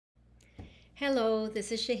Hello,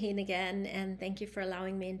 this is Shaheen again, and thank you for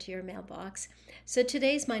allowing me into your mailbox. So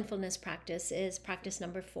today's mindfulness practice is practice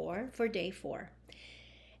number 4 for day 4.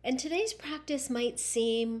 And today's practice might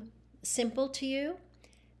seem simple to you,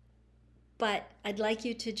 but I'd like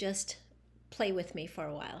you to just play with me for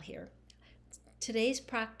a while here. Today's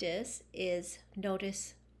practice is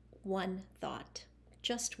notice one thought,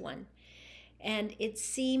 just one. And it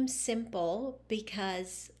seems simple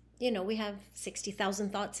because, we have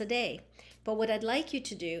 60,000 thoughts a day. But what I'd like you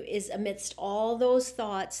to do is, amidst all those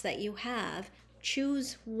thoughts that you have,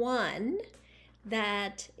 choose one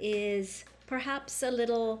that is perhaps a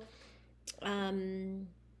little,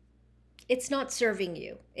 it's not serving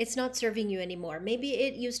you. It's not serving you anymore. Maybe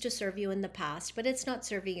it used to serve you in the past, but it's not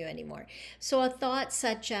serving you anymore. So a thought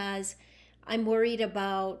such as, I'm worried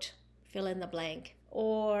about fill in the blank,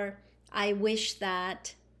 or I wish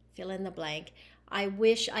that fill in the blank. I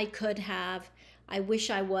wish I could have, I wish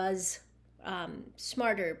I was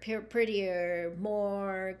smarter, prettier,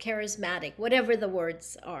 more charismatic, whatever the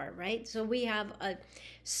words are, right? So we have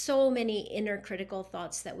so many inner critical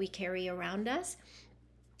thoughts that we carry around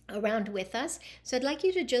with us. So I'd like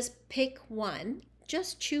you to just pick one,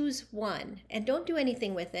 just choose one, and don't do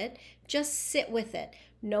anything with it. Just sit with it,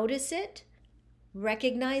 notice it,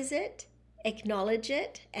 recognize it, acknowledge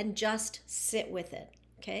it, and just sit with it,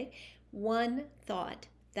 okay? One thought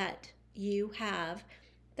that you have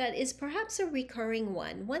that is perhaps a recurring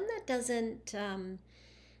one that doesn't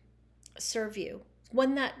serve you,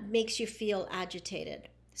 one that makes you feel agitated.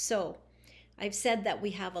 So I've said that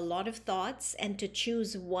we have a lot of thoughts, and to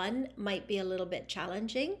choose one might be a little bit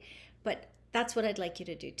challenging, but that's what I'd like you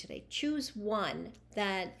to do today. Choose one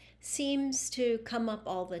that seems to come up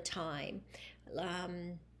all the time.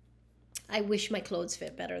 I wish my clothes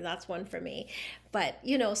fit better. That's one for me. But,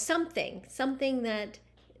 something that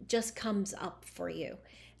just comes up for you.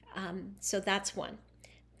 So that's one.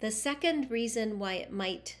 The second reason why it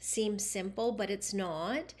might seem simple, but it's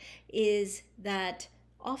not, is that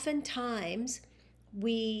oftentimes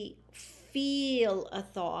we feel a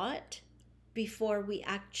thought before we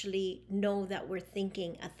actually know that we're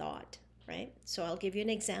thinking a thought, right? So I'll give you an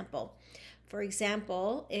example. For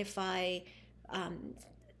example, if I'm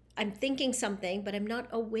thinking something, but I'm not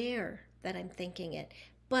aware that I'm thinking it.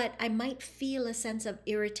 But I might feel a sense of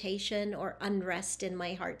irritation or unrest in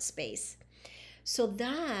my heart space. So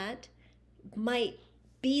that might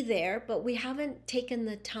be there, but we haven't taken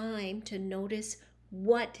the time to notice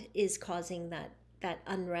what is causing that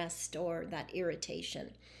unrest or that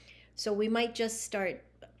irritation. So we might just start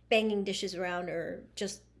banging dishes around, or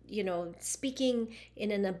just, speaking in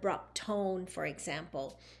an abrupt tone, for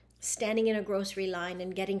example. Standing in a grocery line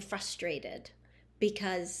and getting frustrated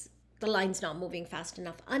because the line's not moving fast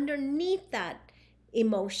enough. Underneath that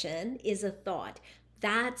emotion is a thought.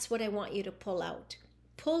 That's what I want you to pull out.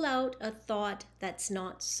 Pull out a thought that's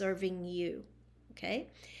not serving you, okay?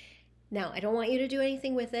 Now, I don't want you to do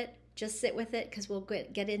anything with it. Just sit with it, because we'll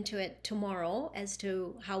get into it tomorrow as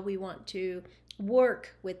to how we want to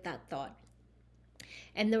work with that thought.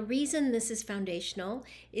 And the reason this is foundational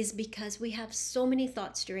is because we have so many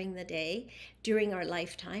thoughts during the day, during our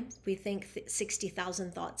lifetime. We think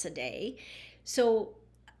 60,000 thoughts a day. So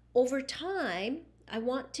over time, I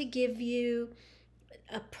want to give you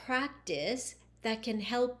a practice that can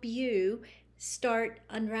help you start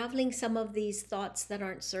unraveling some of these thoughts that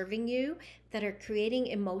aren't serving you, that are creating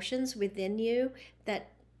emotions within you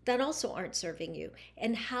that also aren't serving you,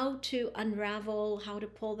 and how to unravel, how to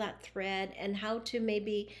pull that thread, and how to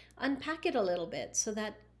maybe unpack it a little bit so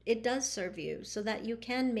that it does serve you, so that you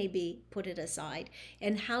can maybe put it aside.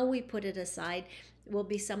 And how we put it aside will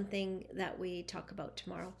be something that we talk about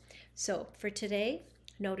tomorrow. So for today,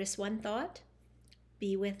 notice one thought,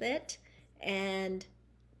 be with it, and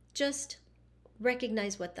just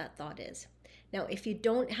recognize what that thought is. Now, if you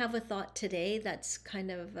don't have a thought today that's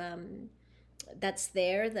kind of that's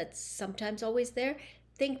sometimes always there,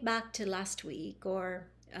 think back to last week, or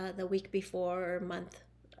the week before, or month,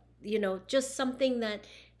 just something that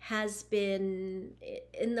has been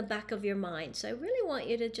in the back of your mind. So I really want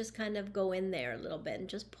you to just kind of go in there a little bit and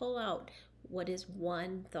just pull out what is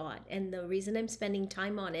one thought. And the reason I'm spending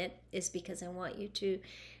time on it is because I want you to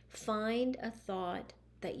find a thought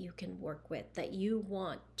that you can work with, that you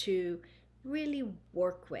want to really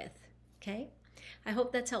work with, okay? I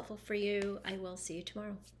hope that's helpful for you. I will see you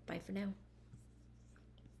tomorrow. Bye for now.